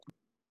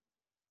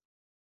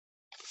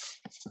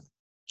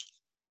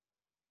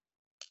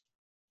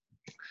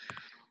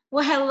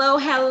Well, hello,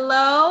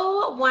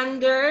 hello,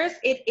 wonders.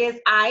 It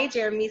is I,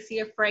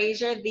 Jeremicia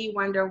Frazier, the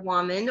Wonder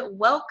Woman.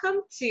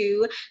 Welcome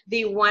to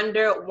the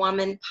Wonder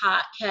Woman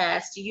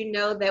podcast. You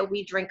know that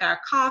we drink our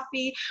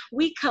coffee,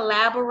 we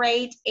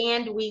collaborate,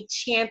 and we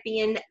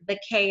champion the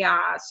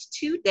chaos.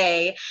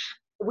 Today,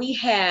 we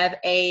have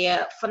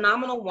a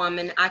phenomenal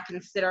woman. I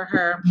consider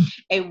her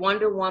a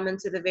Wonder Woman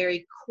to the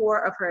very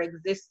core of her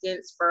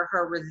existence, for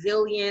her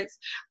resilience,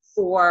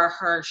 for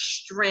her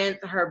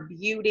strength, her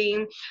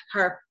beauty,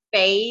 her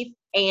faith.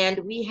 And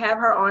we have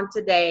her on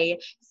today,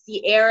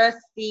 Siera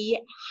C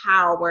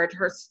Howard.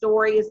 Her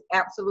story is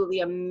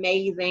absolutely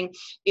amazing.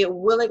 It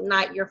will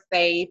ignite your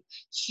faith.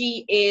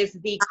 She is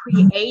the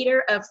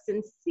creator of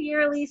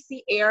Sincerely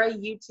Sierra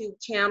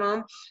YouTube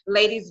channel.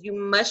 Ladies, you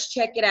must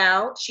check it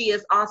out. She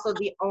is also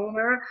the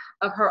owner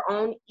of her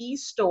own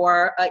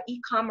e-store, an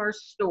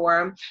e-commerce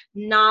store,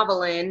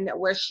 Novelin,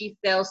 where she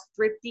sells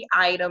thrifty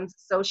items.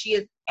 So she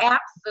is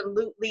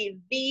absolutely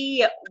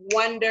the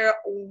Wonder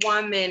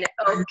Woman.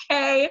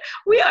 Okay,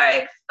 we are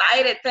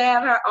excited to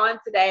have her on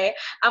today.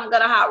 I'm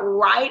gonna hop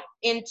right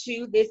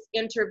into this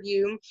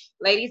interview.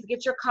 Ladies,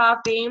 get your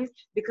coffee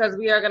because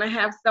we are gonna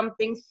have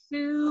something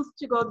soothe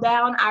to go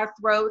down our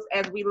throats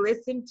as we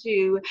listen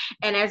to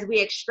and as we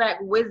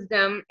extract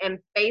wisdom and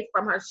faith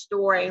from her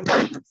story.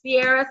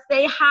 Siera,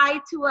 say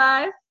hi to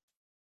us.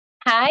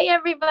 Hi,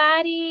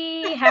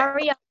 everybody. How are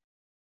you?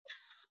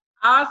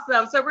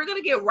 Awesome. So we're going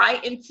to get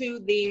right into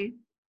the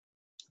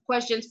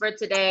questions for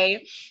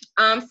today.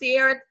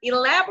 Siera,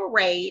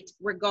 elaborate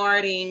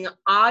regarding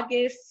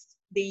August,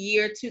 the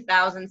year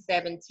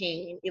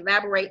 2017.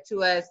 Elaborate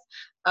to us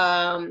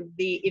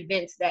the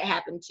events that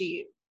happened to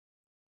you.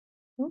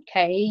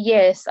 Okay,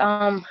 yes.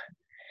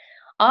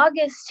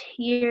 August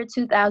year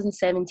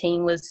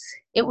 2017 was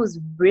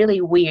really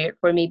weird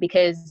for me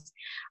because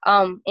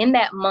in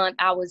that month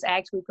I was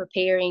actually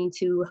preparing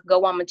to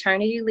go on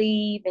maternity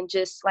leave and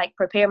just like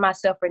prepare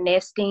myself for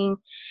nesting.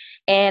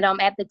 And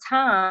at the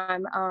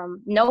time,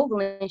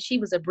 Novelyn, she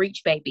was a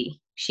breech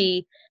baby.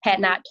 She had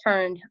not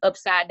turned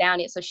upside down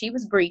yet, so she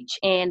was breech,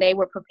 and they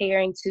were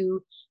preparing to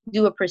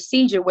do a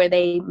procedure where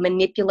they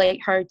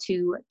manipulate her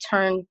to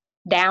turn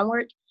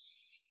downward.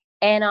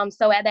 And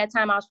so at that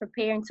time, I was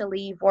preparing to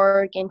leave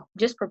work and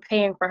just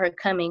preparing for her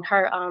coming.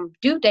 Her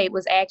due date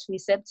was actually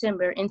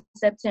in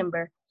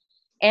September.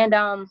 And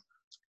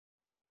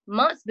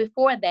months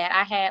before that,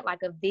 I had like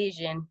a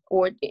vision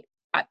or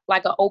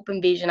like an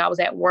open vision. I was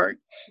at work.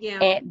 Yeah.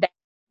 And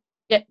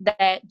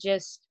that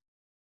just,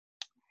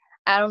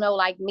 I don't know,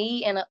 like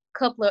me and a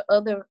couple of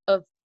other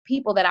of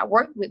people that I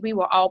worked with, we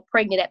were all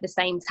pregnant at the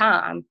same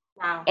time.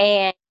 Wow.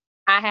 And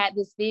I had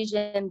this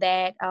vision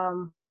that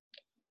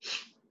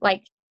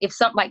like if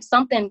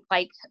something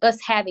like us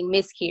having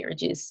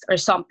miscarriages or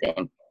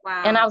something.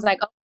 Wow. And I was like,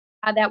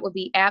 oh, that would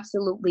be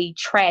absolutely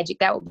tragic.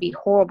 That would be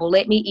horrible.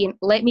 Let me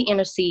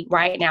intercede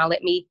right now.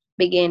 Let me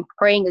begin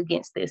praying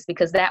against this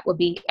because that would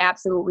be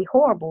absolutely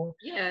horrible.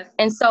 Yes.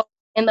 And so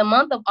in the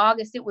month of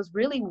August, it was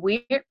really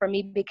weird for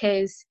me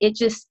because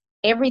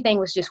everything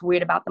was just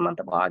weird about the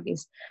month of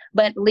August.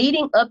 But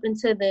leading up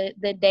into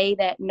the day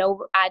that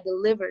I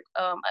delivered,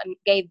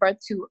 gave birth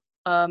to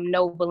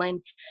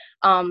Novelyn,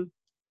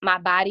 my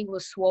body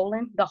was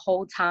swollen the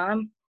whole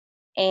time.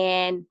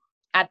 And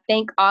I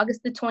think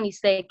August the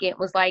 22nd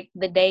was like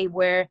the day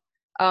where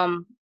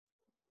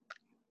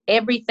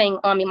everything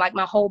on me, like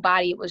my whole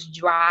body, it was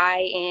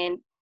dry and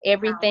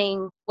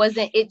everything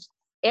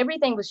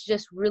everything was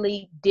just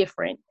really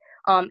different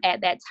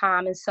at that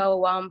time. And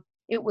so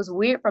it was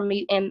weird for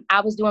me. And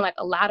I was doing like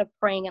a lot of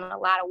praying and a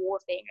lot of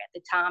warfare at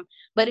the time.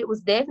 But it was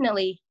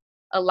definitely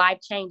a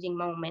life-changing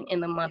moment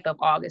in the month of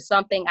August,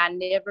 something I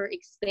never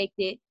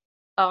expected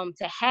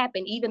to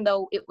happen, even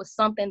though it was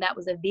something that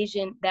was a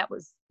vision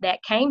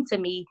that came to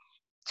me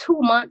 2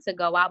 months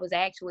ago. I was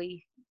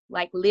actually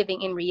like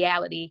living in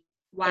reality.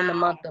 Wow. In the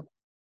month of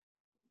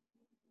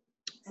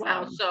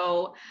Wow.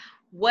 So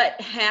what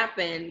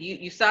happened?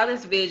 You saw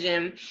this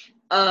vision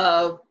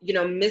of,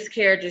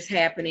 miscarriages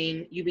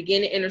happening. You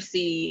begin to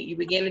intercede. You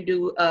begin to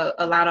do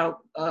a lot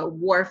of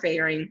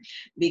warfaring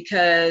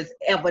because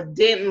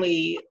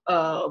evidently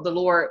the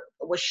Lord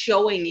was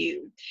showing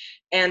you.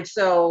 And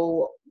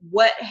so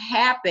what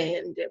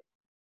happened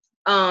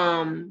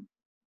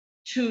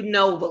to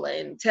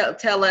Novelyn?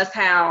 Tell us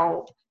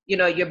how,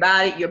 your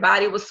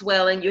body was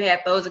swelling. You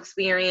had those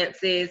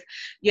experiences,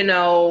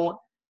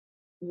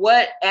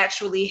 what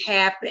actually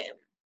happened?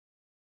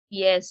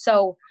 Yes.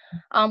 So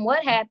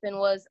what happened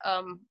was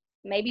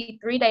maybe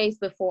 3 days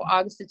before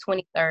August the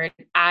 23rd,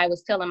 I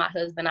was telling my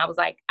husband, I was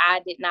like,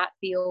 I did not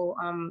feel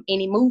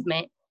any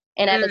movement.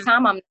 And at the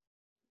time, I'm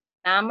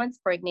 9 months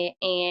pregnant,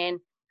 and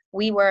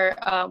we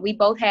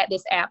both had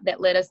this app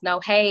that let us know,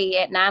 hey,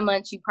 at 9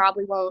 months, you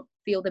probably won't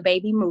feel the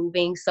baby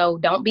moving, so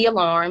don't be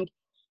alarmed.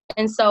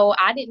 And so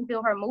I didn't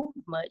feel her move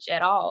much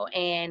at all.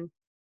 And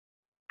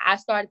I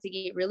started to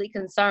get really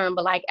concerned.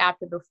 But like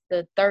after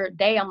the third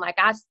day, I'm like,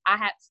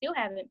 still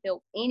haven't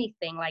felt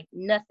anything, like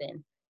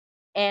nothing.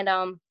 And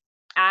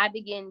I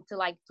began to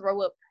like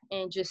throw up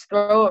and just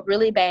throw up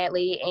really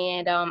badly.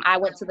 And I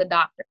went to the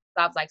doctor.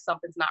 I was like,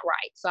 something's not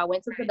right. So I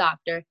went to the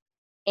doctor,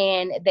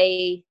 and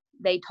they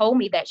told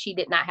me that she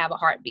did not have a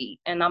heartbeat.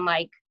 And I'm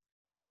like,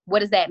 what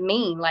does that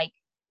mean? Like,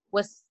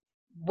 what's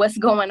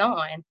going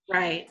on?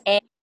 Right.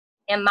 And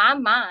in my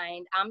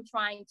mind, I'm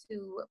trying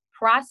to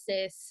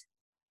process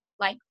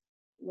like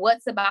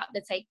what's about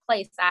to take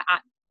place.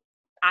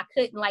 I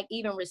couldn't like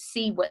even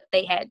receive what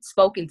they had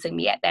spoken to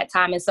me at that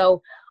time. And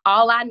so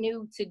all I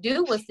knew to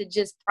do was to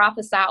just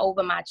prophesy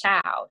over my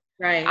child.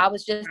 Right. I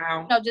was just,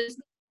 Wow.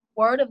 just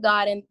word of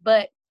God.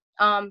 But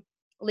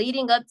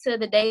leading up to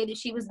the day that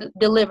she was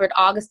delivered,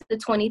 August the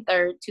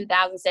 23rd,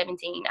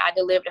 2017, I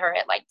delivered her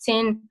at like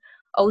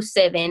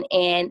 10:07,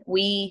 and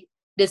we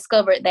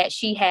discovered that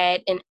she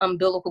had an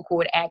umbilical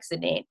cord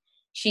accident.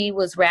 She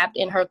was wrapped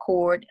in her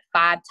cord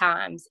 5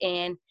 times.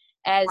 And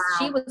as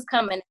she Wow. was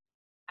coming,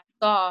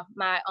 saw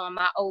my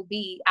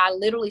OB, I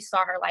literally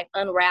saw her like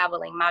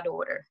unraveling my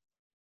daughter.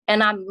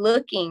 And I'm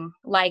looking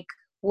like,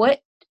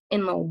 what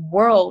in the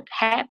world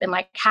happened?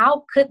 Like,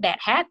 how could that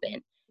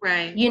happen?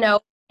 Right. You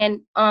know,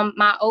 and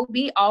my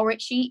OB already,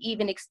 she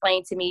even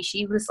explained to me,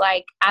 she was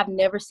like, I've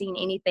never seen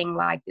anything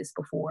like this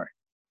before.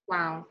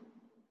 Wow.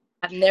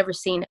 I've never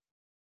seen it.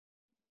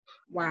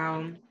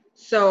 Wow.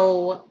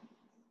 So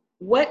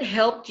what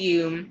helped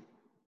you?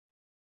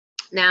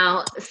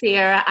 Now,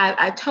 Siera,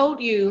 I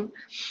told you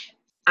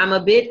I'm a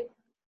bit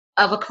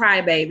of a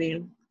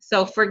crybaby.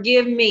 So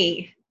forgive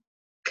me,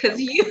 because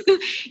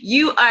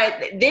you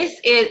are,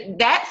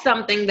 that's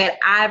something that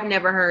I've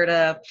never heard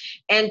of.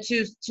 And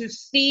to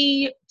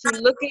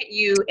look at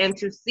you and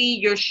to see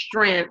your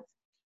strength,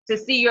 to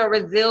see your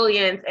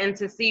resilience, and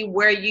to see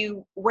where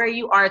you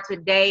are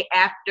today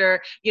after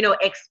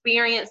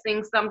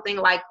experiencing something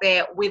like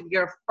that with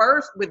your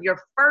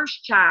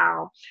first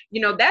child.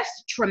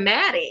 That's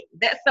traumatic.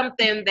 That's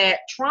something that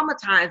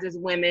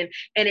traumatizes women,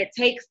 and it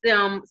takes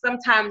them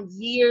sometimes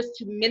years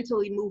to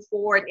mentally move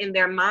forward in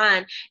their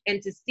mind.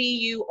 And to see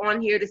you on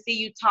here, to see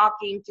you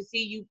talking, to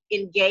see you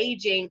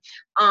engaging,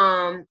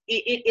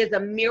 it is a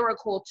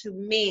miracle to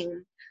me.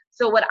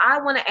 So what I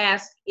want to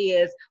ask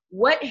is,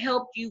 what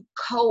helped you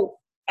cope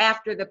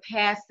after the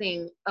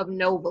passing of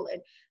Novelin?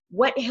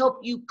 What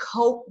helped you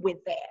cope with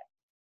that?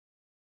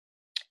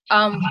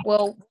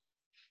 Well,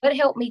 what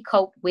helped me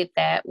cope with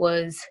that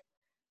was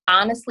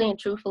honestly and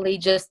truthfully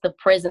just the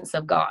presence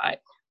of God.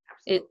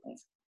 It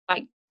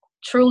like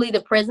truly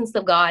the presence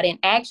of God, and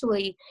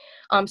actually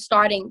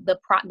starting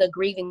the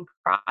grieving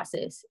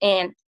process.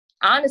 And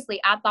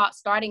honestly, I thought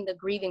starting the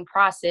grieving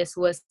process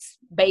was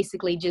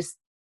basically just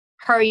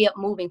hurry up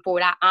moving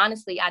forward. I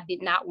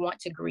did not want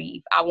to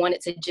grieve. I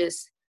wanted to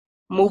just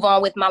move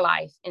on with my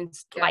life and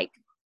Yeah. like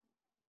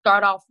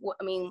start off where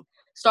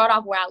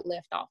I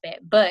left off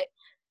at. But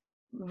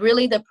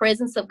really the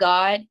presence of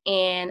God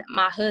and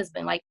my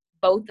husband, like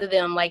both of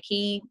them, like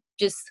he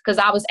just, because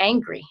I was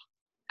angry.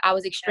 I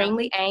was Yeah,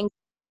 extremely angry.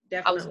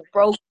 I was definitely.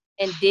 broke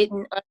and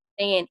didn't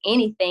understand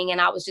anything. And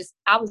I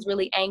was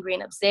really angry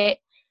and upset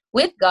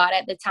with God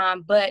at the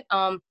time. But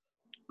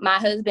my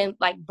husband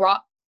like brought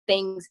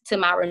things to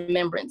my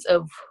remembrance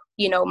of,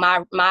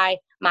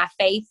 my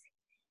faith.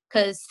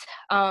 Cause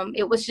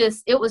it was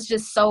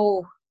just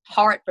so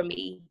hard for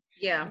me.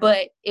 Yeah,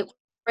 But it was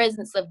the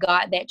presence of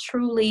God that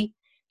truly,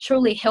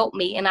 truly helped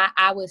me. And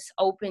I was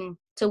open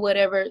to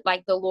whatever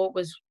like the Lord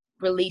was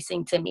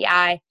releasing to me.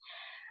 I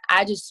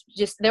just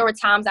there were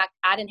times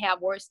I didn't have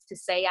words to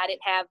say. I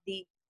didn't have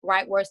the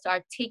right words to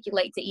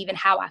articulate to even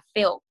how I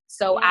felt.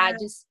 So yeah, I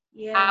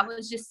yeah.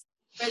 was just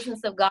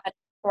presence of God,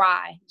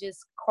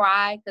 just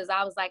cry, because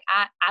I was like,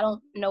 I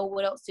don't know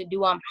what else to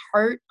do. I'm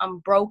hurt, I'm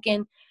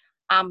broken,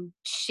 I'm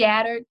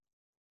shattered.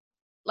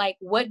 Like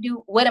what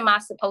am I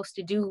supposed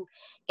to do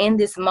in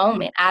this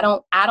moment? I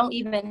don't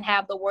even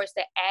have the words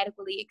to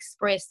adequately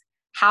express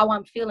how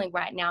I'm feeling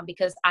right now,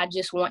 because I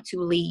just want to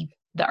leave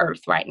the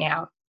earth right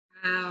now.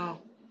 Wow,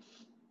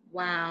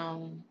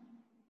 wow.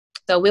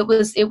 So it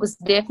was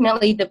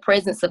definitely the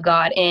presence of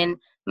God, and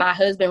my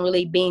husband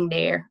really being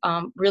there,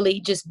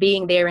 really just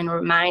being there and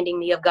reminding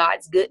me of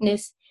God's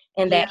goodness,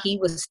 and Yeah, that he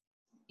was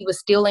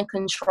still in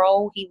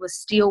control. He was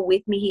still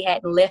with me. He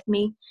hadn't left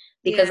me,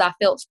 because yeah, I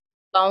felt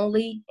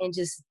lonely and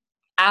just,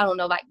 I don't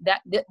know, like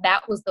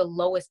that was the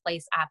lowest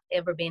place I've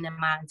ever been in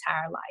my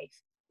entire life.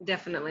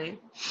 definitely.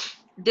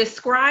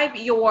 Describe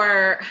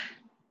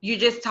you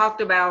just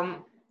talked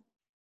about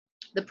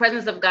the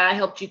presence of God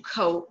helped you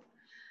cope.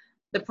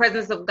 The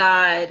presence of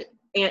God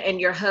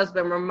and your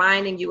husband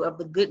reminding you of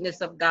the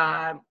goodness of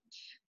God.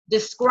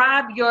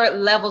 Describe your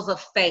levels of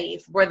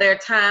faith. Were there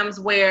times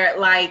where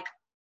like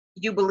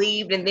you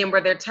believed, and then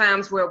were there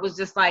times where it was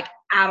just like,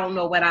 I don't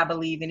know what I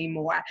believe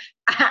anymore?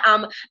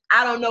 I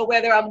don't know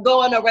whether I'm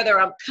going or whether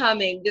I'm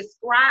coming.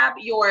 Describe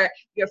your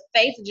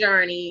faith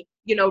journey,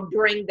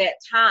 during that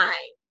time.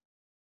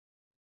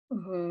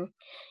 Hmm.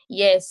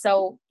 Yeah.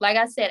 So, like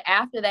I said,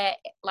 after that,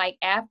 like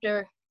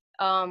after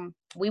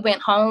we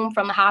went home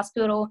from the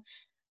hospital,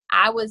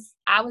 I was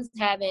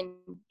having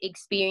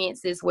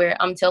experiences where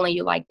I'm telling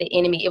you, like the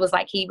enemy, it was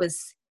like he was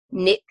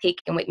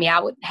nitpicking with me. I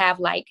would have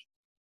like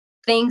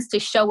things to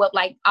show up,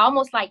 like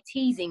almost like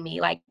teasing me,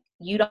 like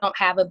you don't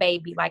have a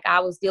baby. Like, I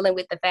was dealing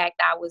with the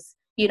fact I was,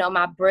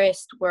 my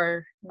breast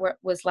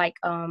was like,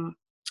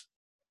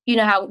 you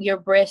know how your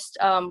breast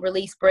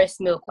release breast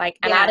milk, like,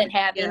 and I Yeah, didn't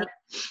have yeah, any,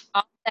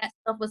 all that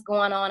stuff was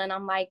going on. And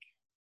I'm like,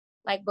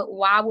 but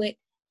why would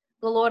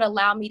the Lord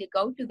allow me to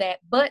go through that?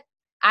 But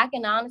I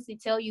can honestly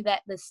tell you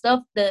that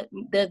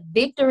the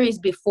victories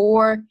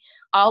before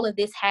all of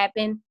this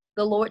happened,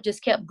 the Lord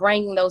just kept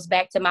bringing those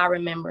back to my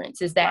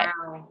remembrance. Is that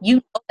wow, you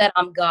know that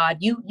I'm God.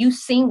 You've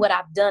seen what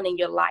I've done in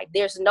your life.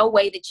 There's no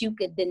way that you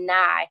could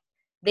deny.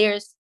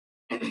 There's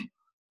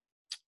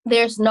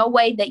there's no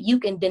way that you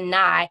can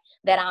deny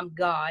that I'm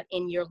God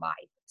in your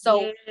life.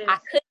 So yes, I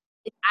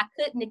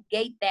couldn't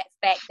negate that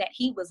fact that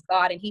he was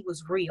God and he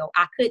was real.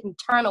 I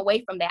couldn't turn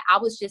away from that. I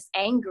was just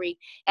angry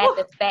at woo,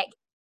 the fact,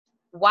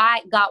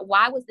 why, God,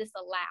 why was this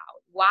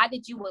allowed? Why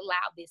did you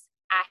allow this?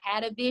 I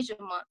had a vision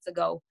months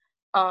ago.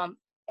 And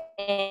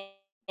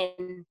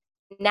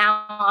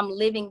now I'm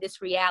living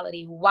this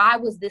reality. Why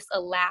was this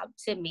allowed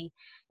to me?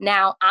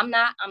 Now I'm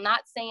not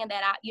saying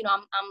that I'm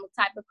the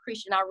type of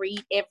Christian, I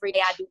read every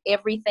day, I do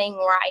everything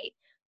right.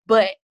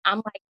 But I'm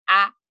like,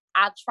 I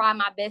try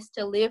my best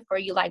to live for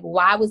you. Like,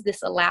 why was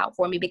this allowed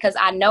for me? Because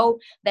I know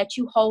that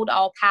you hold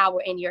all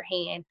power in your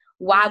hand.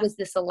 Why yeah, was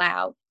this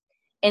allowed?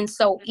 And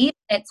so even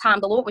at time,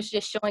 the Lord was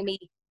just showing me,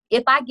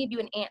 if I give you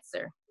an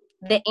answer,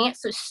 the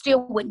answer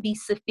still wouldn't be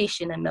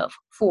sufficient enough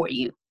for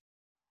you,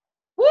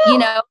 you woo,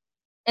 know?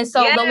 And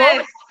so the Lord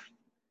yes,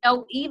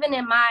 was, even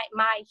in my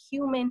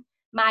human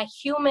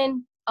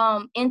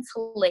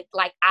intellect,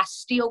 like, I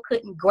still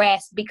couldn't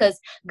grasp, because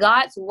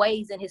God's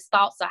ways and his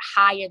thoughts are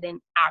higher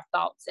than our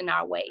thoughts and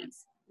our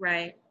ways.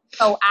 right,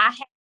 So I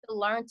had to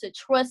learn to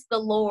trust the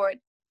Lord,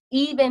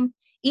 even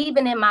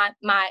in my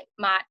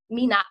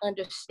me not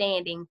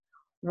understanding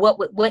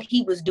what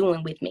he was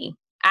doing with me.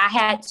 I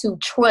had to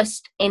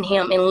trust in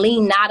him and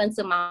lean not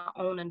unto my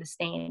own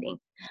understanding,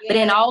 but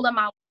in yes, all of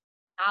my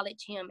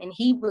knowledge him, and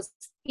he was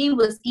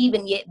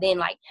even yet then,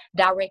 like,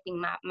 directing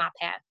my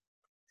path.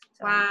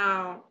 So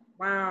wow,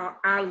 wow,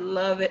 I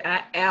love it.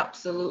 I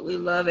absolutely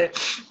love it.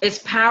 It's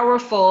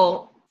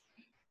powerful.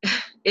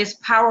 It's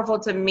powerful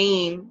to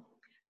me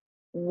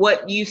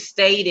what you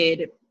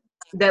stated,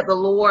 that the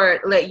Lord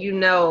let you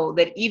know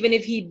that even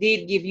if he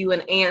did give you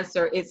an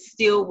answer, it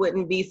still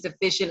wouldn't be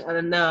sufficient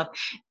enough.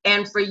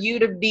 And for you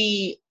to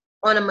be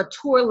on a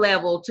mature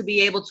level to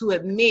be able to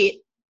admit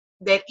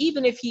that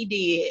even if he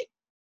did,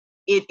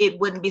 it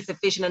wouldn't be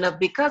sufficient enough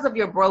because of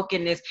your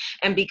brokenness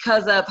and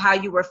because of how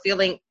you were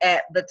feeling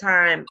at the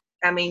time.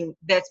 I mean,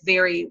 that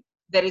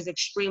is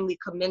extremely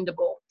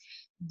commendable.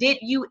 Did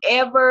you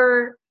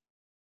ever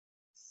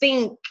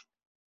think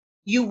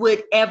you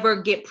would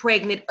ever get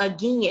pregnant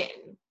again?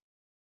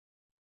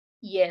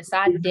 yes,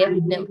 I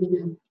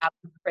definitely got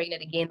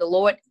pregnant again. The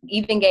Lord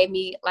even gave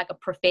me like a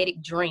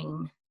prophetic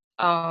dream.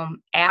 Wow.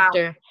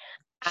 After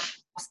I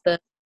lost the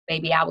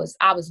baby, I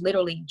was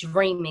literally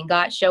dreaming.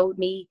 God showed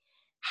me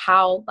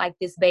how, like,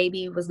 this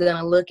baby was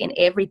gonna look and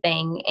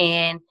everything.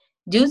 And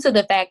due to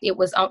the fact it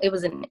was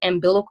an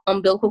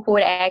umbilical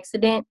cord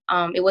accident,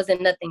 it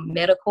wasn't nothing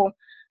medical.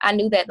 I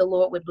knew that the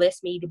Lord would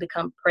bless me to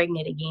become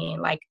pregnant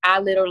again. Like,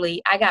 I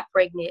got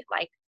pregnant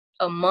like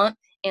a month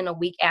and a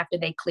week after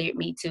they cleared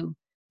me to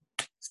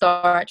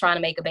start trying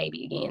to make a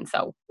baby again.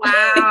 So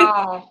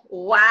Wow.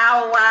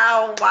 Wow.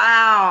 Wow.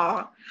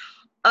 Wow.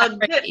 A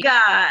good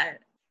God.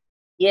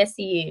 yes,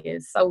 he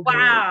is so good.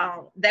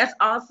 Wow. That's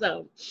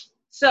awesome.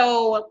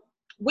 So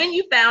when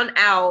you found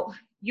out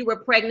you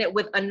were pregnant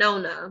with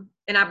Anona,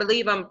 and I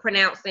believe I'm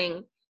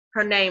pronouncing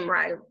her name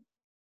right.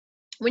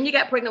 When you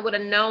got pregnant with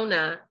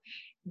Anona,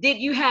 did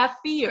you have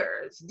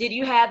fears? Did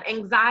you have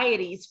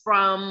anxieties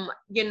from,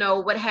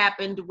 what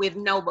happened with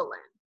Nobelin?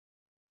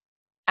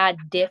 I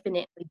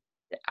definitely,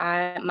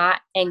 my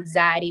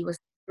anxiety was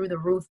through the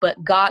roof,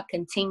 but God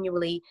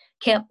continually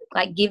kept,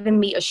 like, giving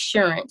me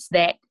assurance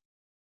that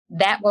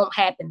that won't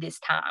happen this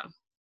time.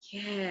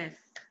 Yes.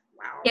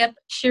 Wow. Kept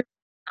sure.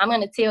 I'm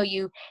gonna tell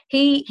you,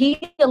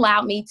 he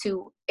allowed me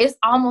to. It's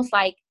almost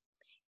like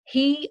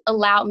he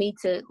allowed me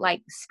to,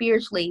 like,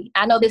 spiritually.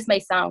 I know this may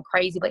sound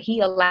crazy, but he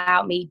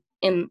allowed me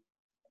in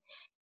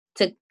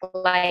to,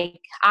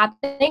 like, I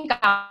think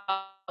I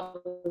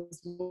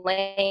was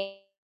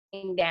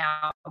laying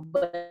down,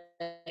 but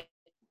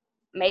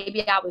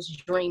maybe I was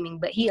dreaming,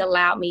 but he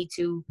allowed me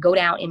to go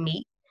down and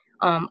meet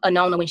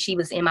Anona when she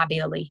was in my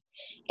belly.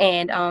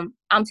 And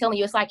I'm telling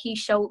you, it's like he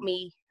showed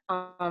me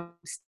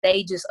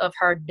stages of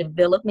her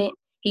development.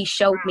 He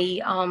showed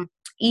me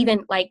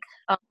even, like,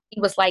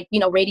 he was like,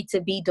 ready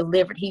to be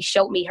delivered. He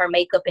showed me her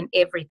makeup and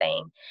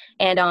everything.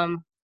 And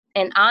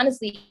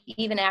honestly,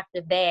 even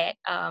after that,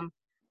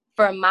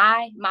 for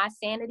my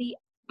sanity,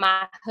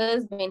 my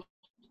husband,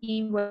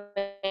 he went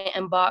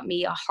and bought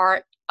me a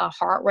heart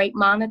rate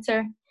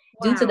monitor,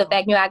 due to the Wow.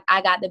 fact,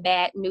 I got the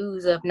bad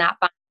news of not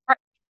finding heart.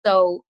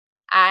 So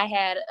I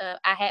had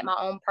my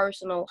own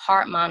personal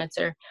heart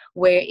monitor,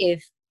 where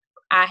if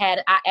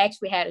I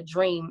actually had a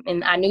dream,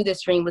 and I knew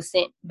this dream was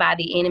sent by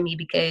the enemy,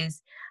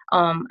 because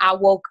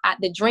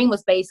the dream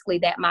was basically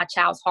that my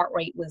child's heart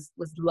rate was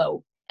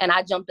low. And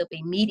I jumped up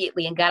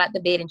immediately and got out the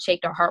bed and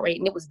checked her heart rate,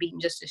 and it was beating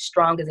just as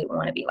strong as it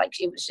wanted to be. Like,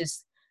 it was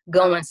just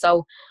going.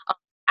 So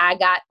I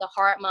got the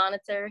heart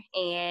monitor,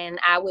 and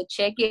I would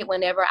check it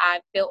whenever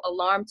I felt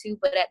alarmed to.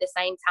 But at the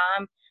same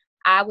time,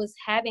 I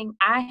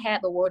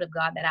had the word of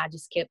God that I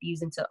just kept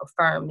using to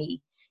affirm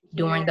me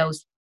during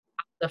those,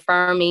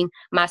 affirming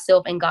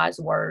myself in God's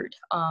word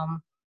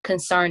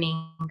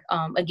concerning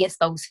against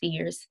those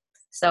fears.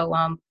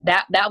 So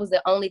that was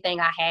the only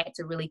thing I had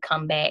to really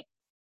combat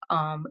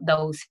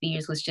those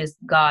fears, was just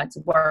God's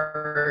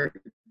word.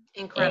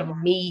 Incredible.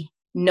 And me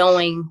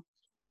knowing.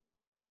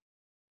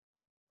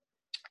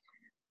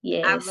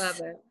 I love Yes.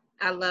 it.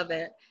 I love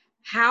it.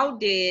 How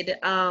did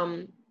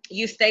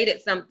you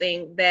stated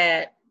something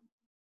that,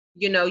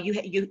 you know,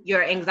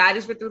 your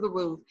anxieties were through the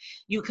roof.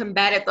 You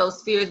combated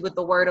those fears with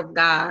the word of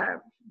God,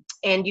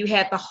 and you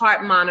had the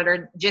heart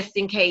monitor just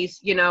in case,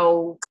 you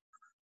know,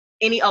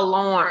 any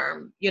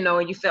alarm, you know,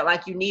 and you felt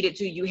like you needed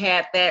to, you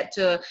had that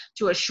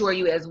to assure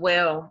you as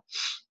well.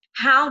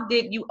 How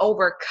did you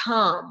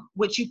overcome,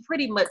 which you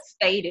pretty much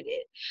stated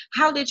it,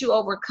 how did you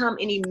overcome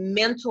any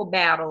mental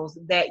battles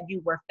that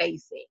you were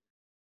facing?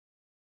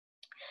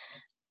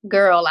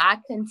 Girl, I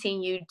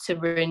continued to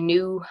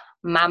renew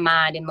my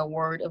mind in the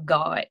word of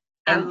God.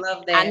 I And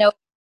love I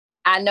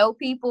that. know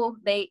people,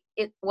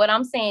 what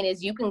I'm saying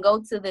is, you can go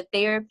to the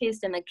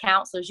therapist and the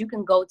counselors, you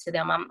can go to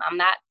them. I'm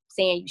not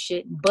saying you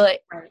shouldn't,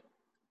 but Right.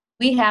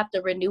 we have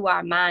to renew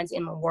our minds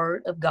in the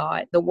word of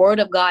God. The word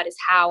of God is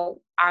how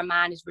our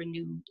mind is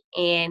renewed.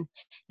 And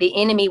the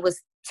enemy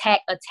was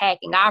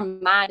attacking. Our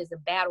mind is a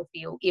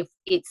battlefield if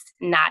it's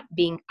not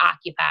being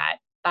occupied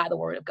by the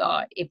word of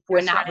God, if we're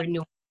That's not right.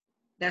 renewing.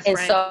 That's And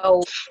right.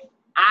 so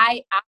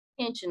I'm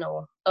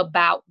intentional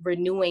about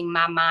renewing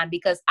my mind,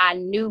 because I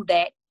knew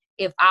that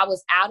if I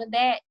was out of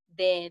that,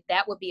 then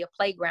that would be a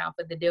playground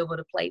for the devil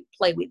to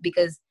play with.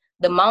 Because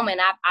the moment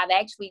I've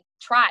actually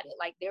tried it,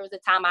 like there was a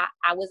time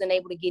I wasn't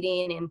able to get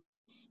in, and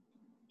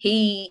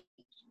he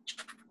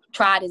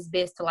tried his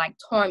best to like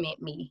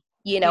torment me,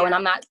 Yeah. and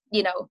I'm not,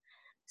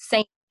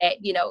 saying that,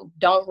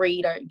 don't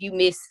read, or you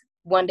miss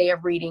one day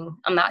of reading.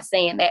 I'm not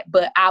saying that,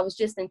 but I was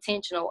just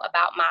intentional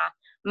about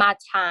my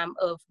time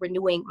of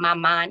renewing my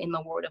mind in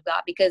the word of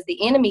God, because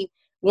the enemy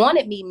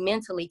wanted me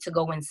mentally to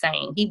go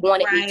insane. He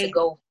wanted me to Right.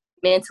 go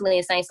mentally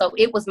insane. So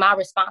it was my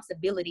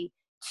responsibility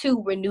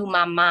to renew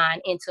my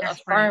mind and to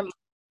That's right. affirm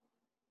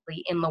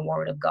in the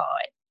word of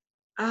God.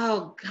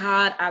 Oh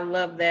God, I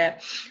love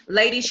that.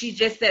 Lady, she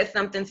just said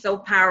something so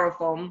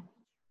powerful.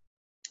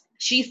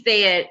 She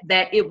said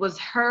that it was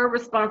her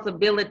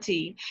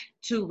responsibility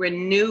to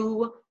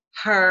renew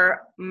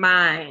her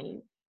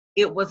mind.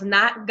 It was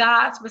not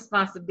God's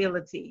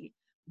responsibility,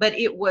 but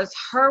it was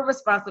her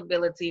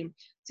responsibility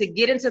to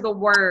get into the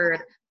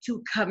word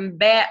to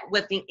combat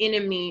what the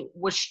enemy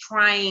was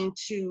trying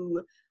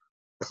to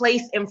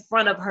place in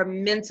front of her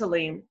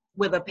mentally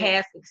with a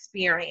Yeah. past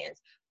experience.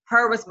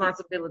 Her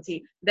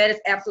responsibility. That is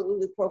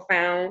absolutely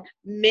profound.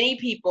 Many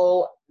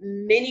people,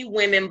 many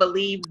women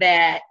believe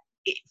that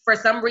for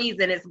some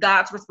reason it's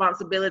God's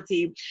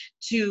responsibility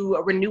to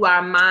renew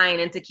our mind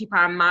and to keep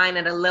our mind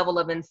at a level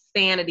of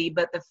insanity.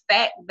 But the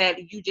fact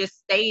that you just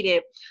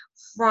stated,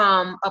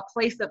 from a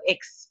place of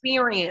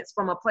experience,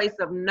 from a place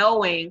of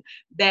knowing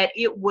that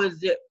it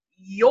was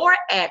your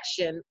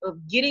action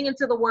of getting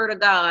into the word of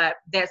God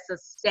that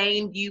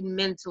sustained you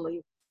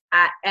mentally,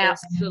 I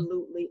Yes.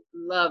 absolutely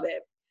love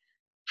it.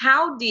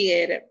 How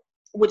did,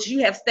 which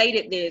you have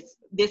stated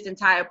this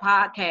entire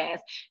podcast,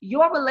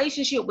 your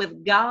relationship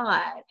with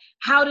God,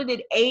 how did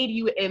it aid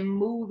you in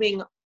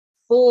moving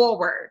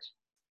forward?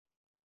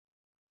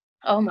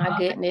 Oh my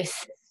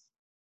goodness.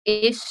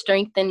 It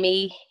strengthened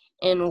me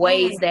in Yes.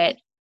 ways that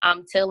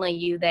I'm telling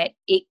you that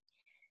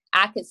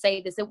I could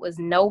say this, it was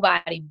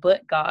nobody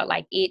but God.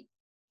 Like,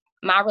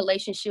 my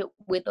relationship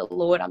with the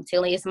Lord, I'm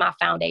telling you, it's my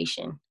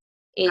foundation.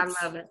 I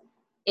It's love it.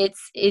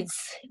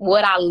 it's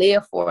what I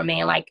live for,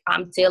 man. Like,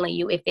 I'm telling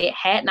you, if it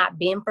had not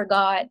been for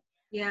God,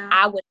 Yeah.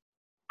 I would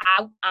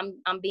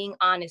I'm being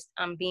honest.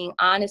 I'm being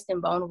honest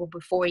and vulnerable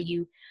before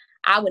you.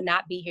 I would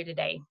not be here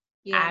today.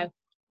 Yeah. I would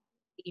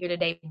be here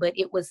today, but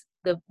it was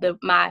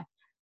my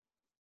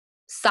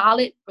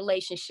solid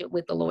relationship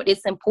with the Lord.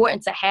 It's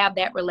important to have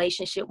that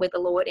relationship with the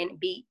Lord and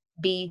be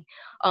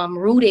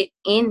rooted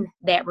in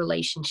that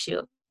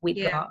relationship with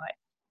Yeah. God.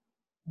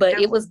 But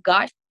it was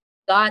Absolutely.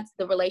 God's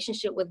the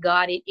relationship with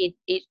God.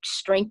 It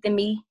strengthened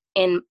me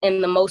in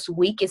the most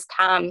weakest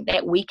time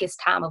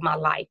of my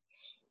life.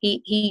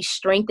 He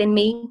strengthened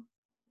me.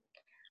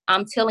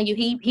 I'm telling you,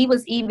 he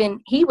was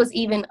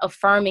even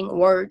affirming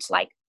words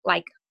like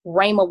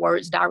Rhema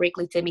words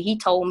directly to me. He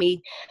told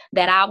me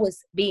that I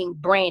was being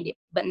branded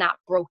but not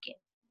broken.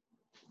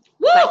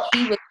 Like, Woo!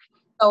 he was.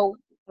 So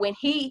when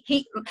he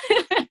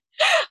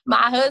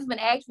my husband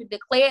actually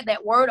declared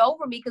that word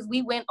over me, because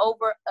we went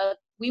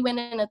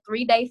in a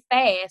 3-day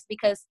fast,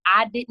 because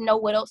I didn't know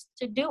what else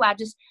to do. I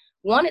just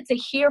wanted to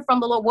hear from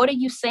the Lord. What are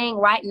you saying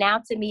right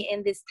now to me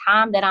in this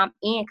time that I'm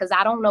in? Because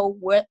I don't know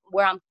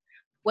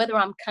whether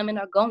I'm coming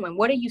or going.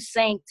 What are you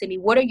saying to me?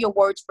 What are your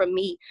words for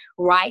me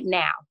right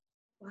now?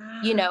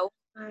 You Wow. know,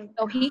 My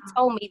So he God.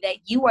 told me that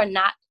you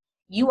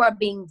are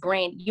being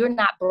branded. You're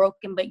not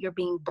broken, but you're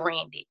being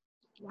branded.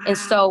 And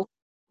Wow. so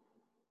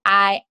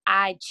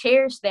I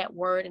cherished that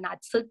word, and I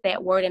took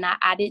that word, and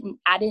I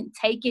didn't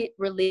take it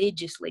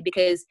religiously,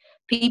 because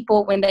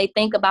people, when they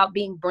think about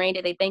being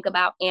branded, they think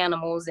about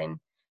animals, and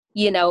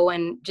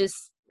and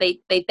just they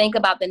think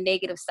about the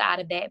negative side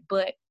of that.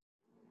 But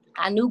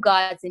I knew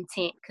God's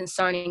intent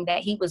concerning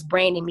that. He was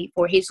branding me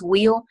for his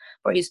will,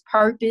 for his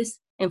purpose,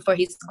 and for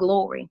his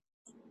glory.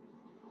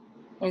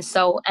 And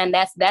so, and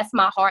that's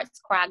my heart's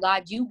cry.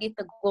 God, you get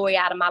the glory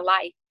out of my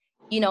life.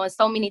 And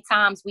so many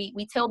times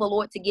we tell the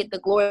Lord to get the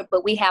glory,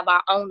 but we have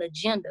our own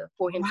agenda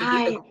for him to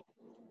get the Right. glory.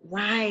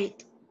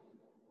 Right.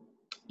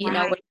 And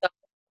Right. so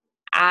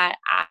I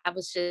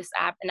was just,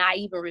 and I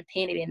even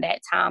repented in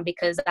that time,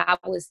 because I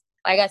was,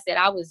 like I said,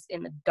 I was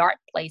in the dark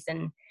place,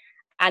 and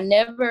I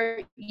never,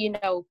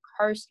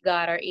 cursed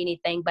God or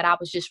anything, but I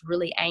was just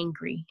really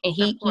angry. And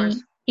Of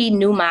course. he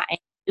knew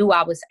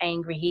I was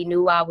angry. He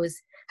knew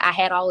I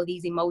had all of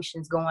these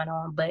emotions going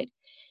on, but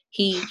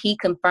he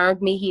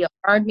confirmed me. He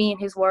affirmed me in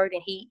his word,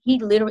 and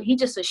he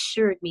just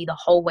assured me the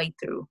whole way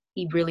through.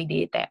 He really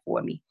did that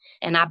for me,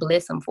 and I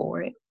bless him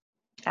for it.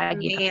 I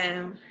give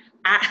Man,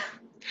 I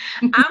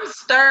I'm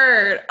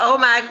stirred. Oh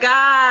my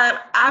God.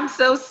 I'm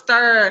so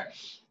stirred.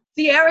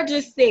 Sierra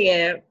just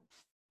said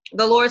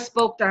the Lord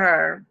spoke to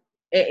her.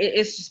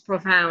 It's just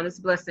profound. It's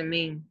blessing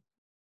me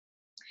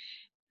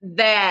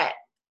that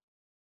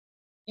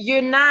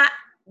you're not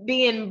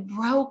being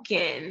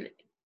broken,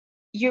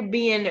 you're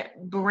being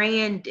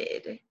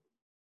branded.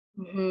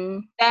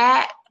 him.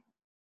 That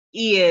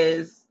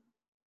is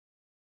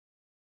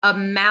a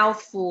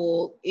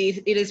mouthful.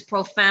 It is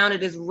profound,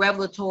 it is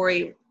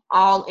revelatory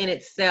all in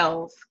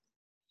itself.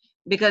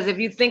 Because if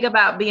you think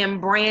about being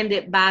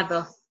branded by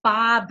the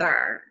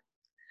Father,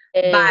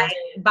 by Yes,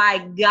 by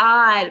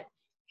God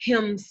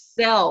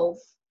Himself,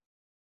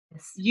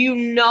 you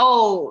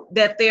know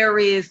that there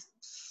is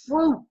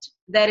fruit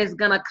that is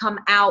going to come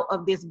out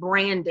of this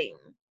branding.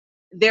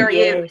 There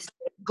is yes,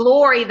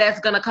 glory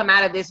that's going to come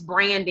out of this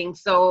branding.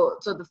 So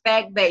the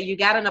fact that you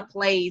got in a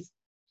place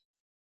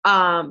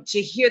to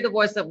hear the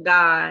voice of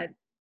God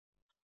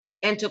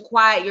and to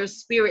quiet your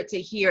spirit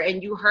to hear,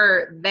 and you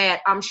heard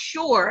that, I'm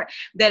sure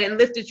that it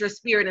lifted your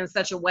spirit in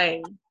such a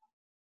way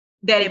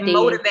that it it did.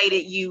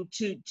 motivated you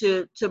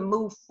to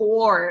move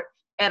forward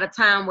at a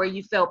time where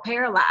you felt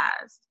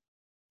paralyzed.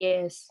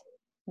 Yes,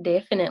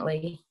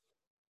 definitely,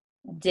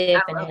 I love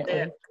definitely.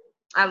 that.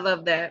 I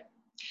love that.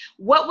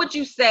 What would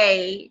you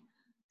say,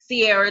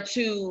 Sierra,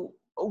 to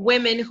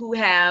women who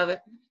have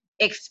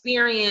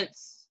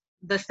experienced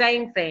the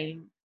same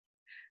thing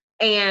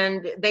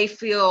and they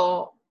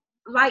feel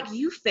like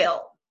you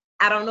felt?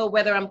 I don't know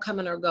whether I'm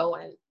coming or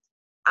going.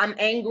 I'm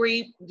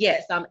angry.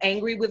 Yes, I'm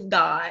angry with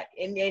God.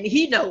 And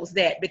he knows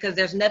that, because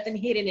there's nothing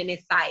hidden in his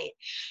sight.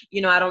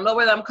 I don't know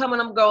whether I'm coming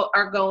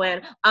or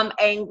going. I'm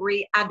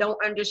angry. I don't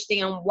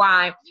understand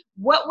why.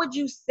 What would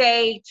you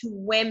say to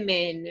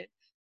women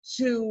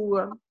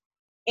to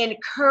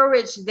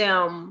encourage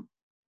them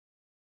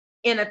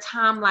in a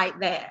time like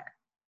that?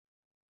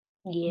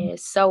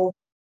 Yes. So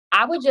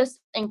I would just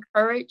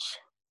encourage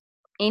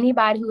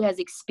anybody who has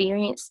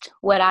experienced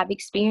what I've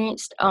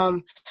experienced.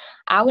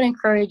 I would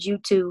encourage you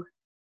to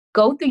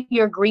go through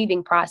your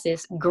grieving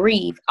process.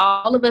 Grieve.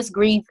 All of us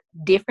grieve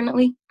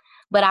differently,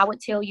 but I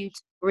would tell you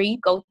to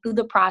grieve, go through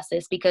the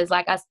process, because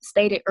like I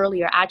stated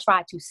earlier, I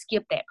tried to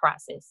skip that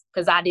process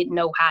because I didn't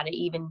know how to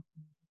even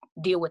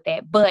deal with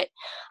that. But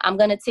I'm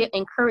going to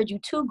encourage you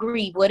to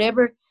grieve,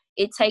 whatever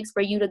it takes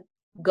for you to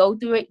go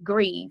through it,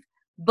 grieve.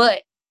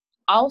 But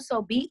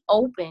also be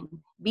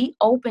open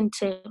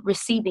to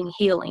receiving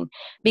healing,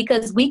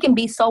 because we can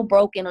be so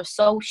broken or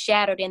so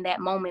shattered in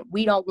that moment,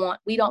 we don't want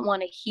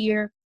to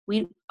hear,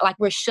 we're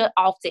shut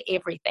off to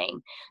everything.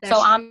 So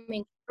That's true. I'm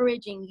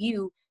encouraging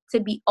you to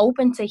be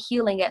open to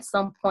healing at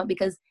some point,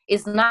 because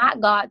it's not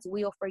God's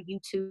will for you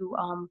to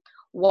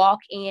walk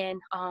in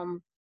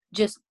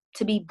just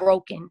to be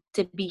broken,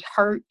 to be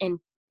hurt and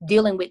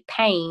dealing with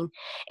pain.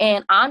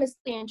 And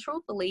honestly and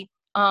truthfully,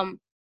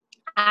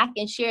 I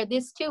can share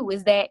this too,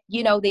 is that,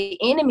 the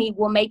enemy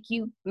will make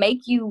you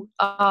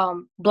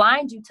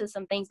blind you to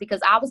some things,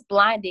 because I was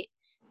blinded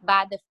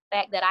by the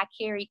fact that I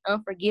carried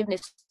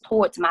unforgiveness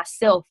towards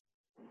myself,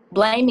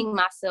 blaming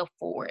myself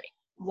for it.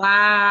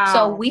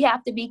 So Wow. we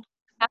have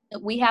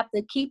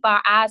to keep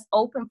our eyes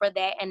open for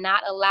that, and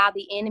not allow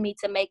the enemy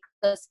to make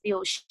us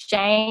feel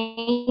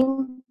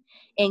shame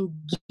and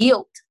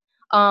guilt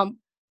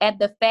at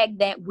the fact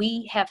that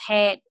we've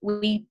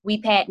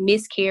had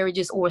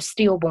miscarriages or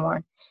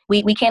stillborn.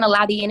 We can't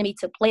allow the enemy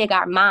to plague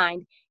our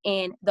mind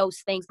and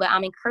those things. But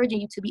I'm encouraging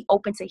you to be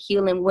open to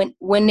healing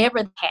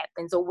whenever that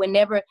happens, or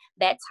whenever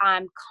that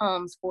time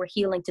comes for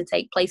healing to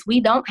take place. We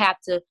don't have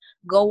to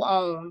go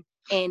on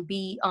and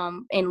be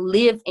and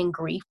live in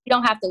grief. We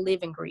don't have to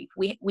live in grief.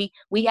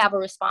 We have a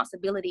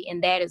responsibility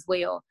in that as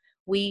well.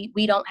 We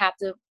don't have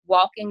to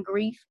walk in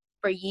grief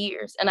for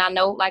years. And I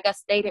know, like I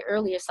stated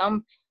earlier,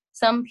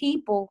 some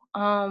people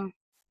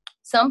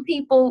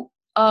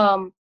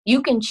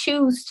you can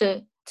choose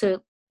to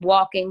to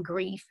walk in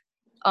grief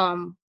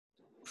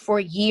for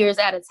years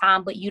at a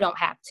time, but you don't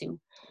have to.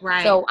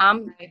 Right. So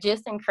I'm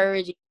just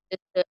encouraging you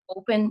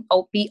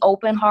to be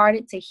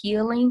open-hearted to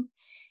healing,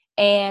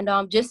 and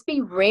just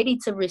be ready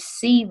to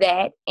receive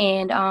that,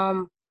 and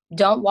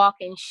don't walk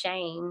in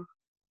shame.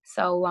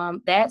 So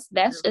that's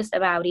just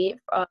about it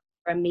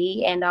for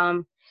me.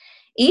 And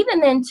even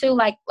then too,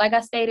 like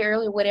I stated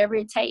earlier, whatever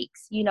it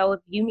takes, if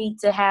you need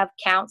to have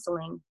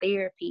counseling,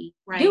 therapy,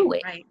 Right. do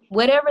it. Right.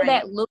 Whatever Right.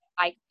 that looks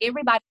like.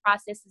 Everybody's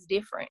process is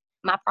different.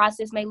 My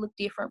process may look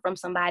different from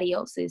somebody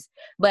else's,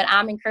 but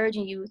I'm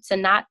encouraging you to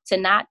not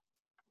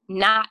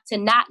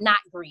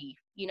grieve.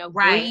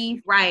 Right.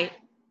 Grieve Right.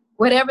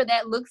 whatever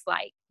that looks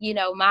like.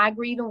 My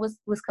grieving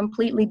was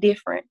completely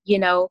different.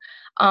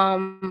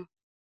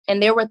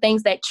 And there were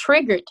things that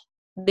triggered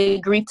the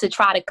grief to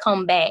try to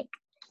come back.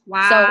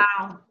 So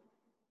Wow.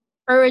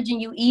 encouraging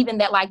you, even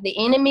that, like, the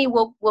enemy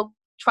will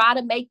try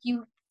to make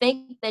you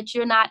think that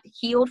you're not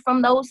healed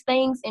from those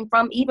things and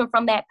from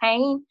that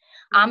pain.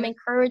 I'm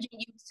encouraging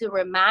you to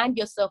remind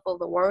yourself of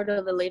the word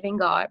of the living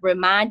God.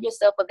 Remind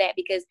yourself of that,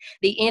 because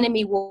the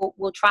enemy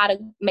will try to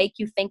make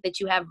you think that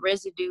you have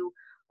residue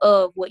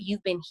of what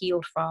you've been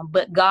healed from.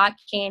 But God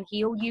can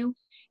heal you.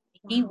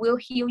 He Wow. will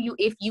heal you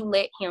if you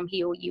let him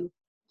heal you.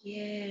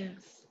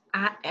 Yes.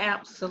 I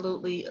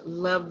absolutely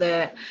love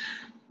that.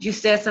 You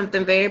said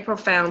something very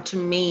profound to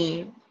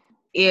me,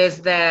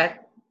 is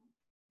that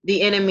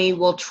the enemy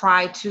will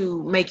try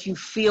to make you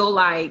feel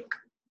like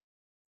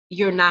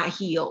you're not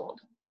healed.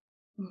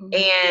 Mm-hmm.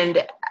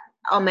 And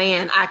oh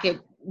man, I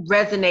could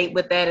resonate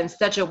with that in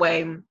such a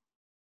way,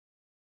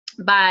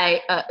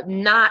 by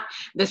not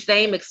the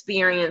same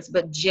experience,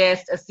 but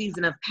just a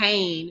season of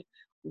pain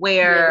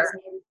where Yes.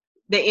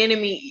 the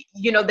enemy,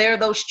 there are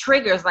those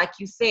triggers, like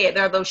you said,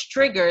 there are those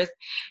triggers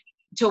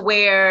to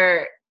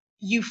where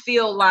you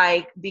feel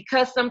like,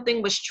 because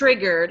something was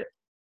triggered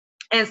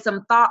and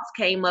some thoughts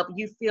came up,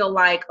 you feel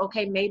like,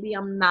 okay, maybe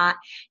I'm not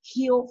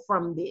healed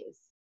from this.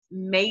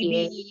 Yeah.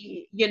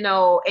 Maybe,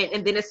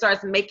 and then it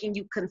starts making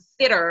you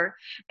consider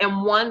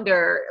and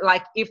wonder,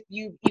 like, if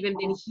you've even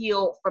been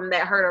healed from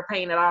that hurt or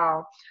pain at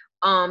all.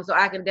 So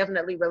I can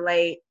definitely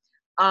relate.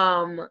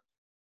 I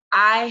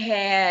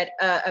had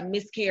a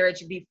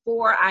miscarriage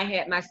before I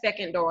had my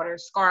second daughter,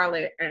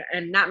 Scarlett,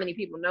 and not many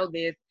people know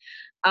this.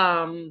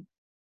 Um,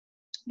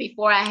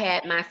 Before I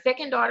had my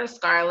second daughter,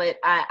 Scarlett,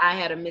 I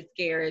had a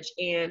miscarriage,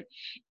 and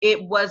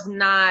it was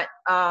not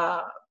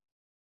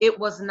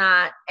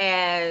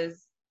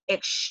as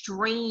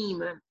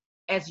extreme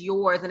as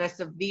yours and as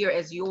severe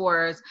as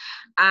yours.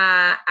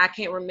 I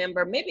can't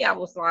remember. Maybe I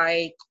was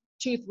like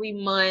 2-3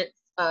 months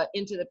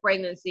into the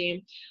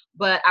pregnancy,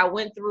 but I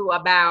went through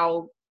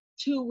about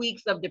 2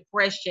 weeks of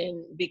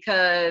depression,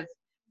 because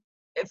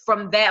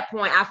from that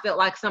point I felt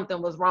like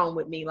something was wrong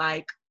with me.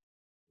 Like,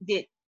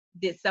 did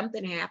did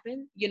something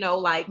happen,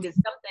 like, did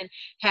something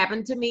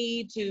happen to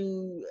me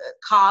to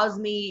cause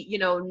me,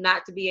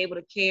 not to be able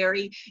to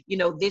carry,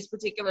 this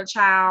particular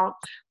child.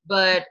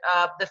 But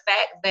the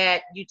fact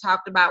that you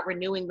talked about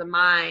renewing the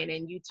mind,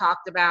 and you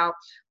talked about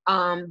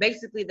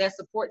basically that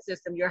support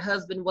system. Your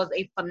husband was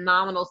a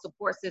phenomenal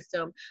support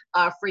system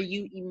for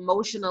you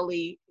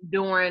emotionally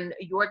during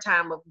your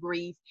time of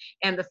grief.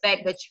 And the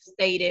fact that you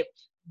stated,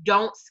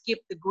 don't skip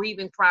the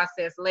grieving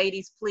process.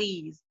 Ladies,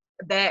 please,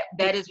 that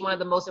is one of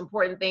the most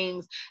important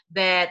things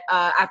that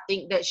I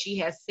think that she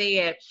has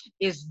said,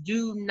 is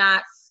do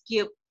not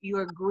skip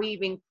your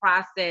grieving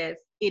process.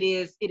 It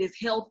is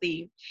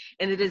healthy,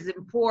 and it is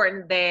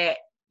important that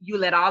you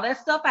let all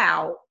that stuff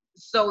out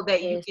so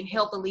that you Yes. can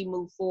healthily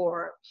move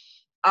forward.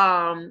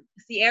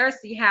 Siera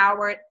C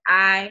Howard,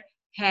 I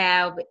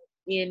have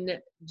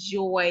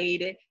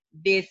enjoyed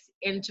this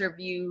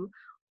interview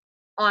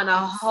on a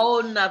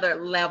whole nother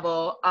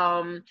level.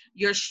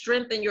 Your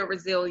strength and your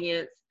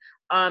resilience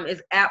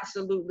is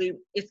absolutely,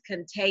 it's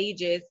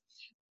contagious.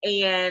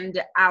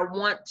 And I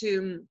want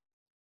to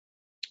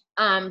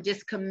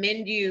just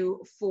commend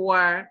you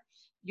for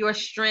your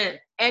strength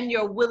and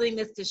your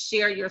willingness to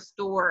share your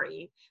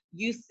story.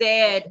 You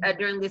said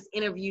during this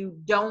interview,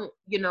 don't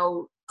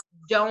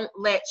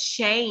let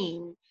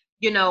shame,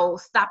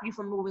 stop you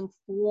from moving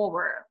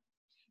forward.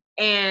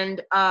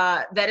 And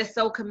that is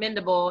so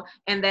commendable,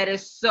 and that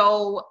is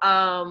so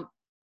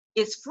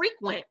it's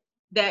frequent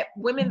that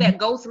women that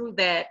go through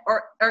that,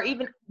 or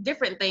even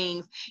different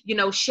things,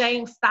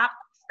 shame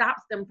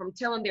stops them from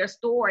telling their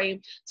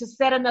story, to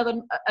set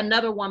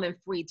another woman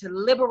free, to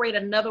liberate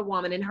another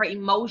woman in her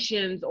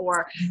emotions,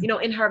 or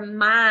in her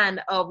mind,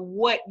 of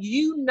what,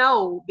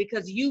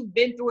 because you've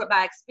been through it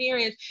by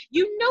experience.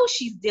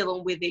 She's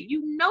dealing with it,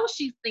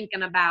 she's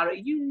thinking about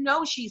it,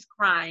 she's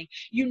crying,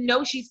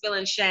 she's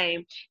feeling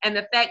shame. And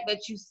the fact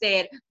that you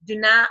said, do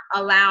not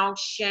allow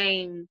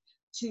shame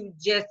to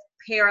just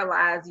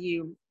paralyze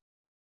you.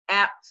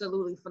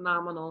 Absolutely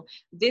phenomenal.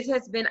 This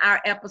has been our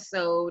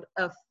episode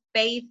of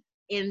Faith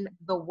in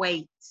the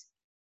Wait.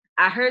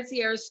 I heard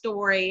Siera's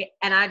story,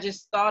 and I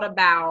just thought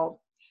about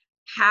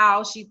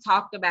how she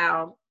talked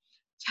about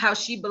how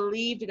she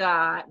believed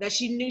God, that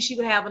she knew she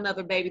would have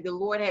another baby. The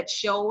Lord had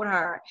showed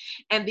her,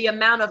 and the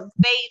amount of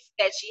faith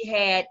that she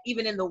had,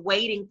 even in the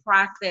waiting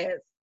process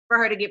for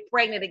her to get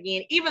pregnant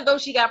again. Even though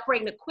she got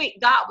pregnant quick,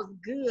 God was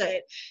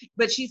good,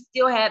 but she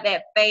still had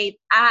that faith.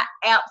 I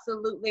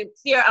absolutely,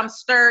 Siera, I'm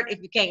stirred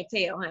if you can't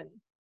tell, honey.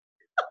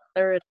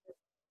 Third.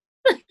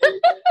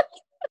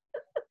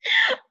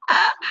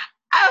 I,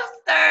 I'm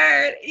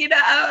stirred.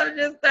 I'm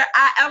just stirred.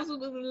 I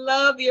absolutely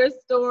love your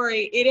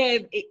story. It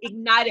has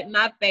ignited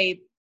my faith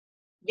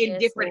in Yes,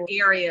 different Lord.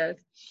 areas.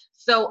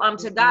 So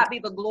to Mhm. God be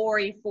the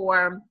glory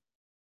for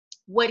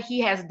what he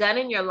has done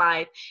in your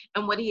life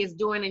and what he is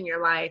doing in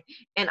your life.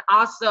 And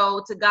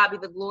also to God be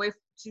the glory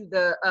to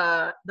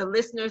the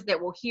listeners that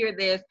will hear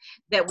this,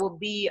 that will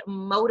be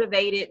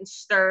motivated and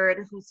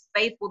stirred, whose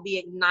faith will be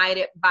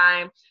ignited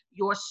by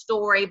your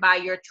story, by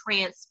your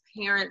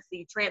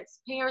transparency.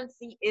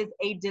 Transparency is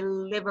a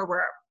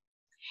deliverer.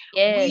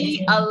 Yes.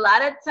 We, a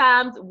lot of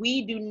times,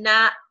 we do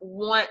not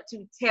want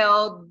to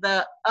tell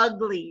the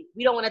ugly.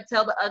 We don't want to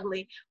tell the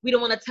ugly. We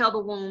don't want to tell the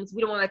wounds.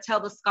 We don't want to tell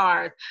the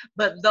scars.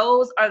 But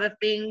those are the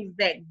things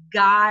that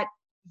God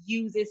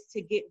uses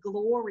to get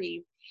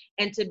glory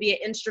and to be an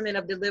instrument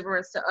of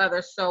deliverance to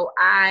others. So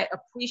I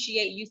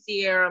appreciate you,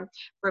 Siera,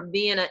 for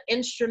being an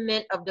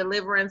instrument of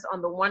deliverance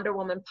on the Wonder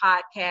Woman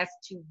podcast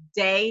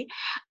today.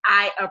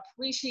 I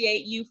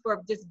appreciate you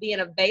for just being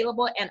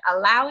available and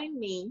allowing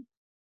me,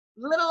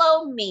 little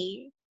old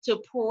me,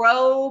 to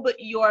probe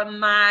your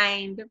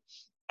mind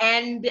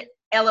and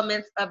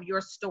elements of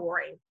your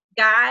story.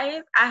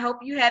 Guys, I hope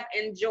you have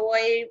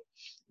enjoyed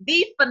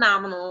the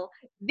phenomenal,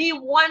 the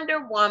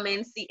Wonder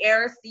Woman,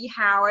 Siera C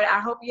Howard. I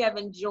hope you have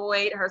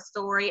enjoyed her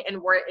story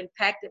and were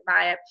impacted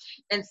by it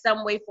in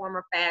some way, form,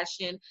 or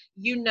fashion.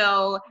 You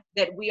know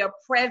that we are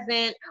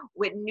present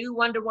with new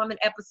Wonder Woman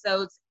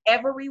episodes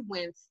every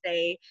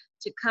Wednesday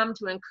to come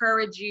to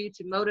encourage you,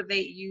 to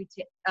motivate you,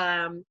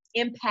 to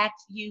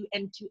impact you,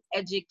 and to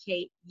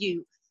educate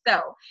you.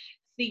 So,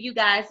 see you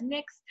guys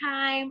next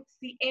time.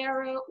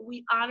 Siera,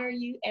 we honor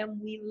you and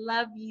we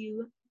love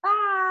you.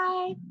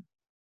 Bye.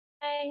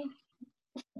 Bye.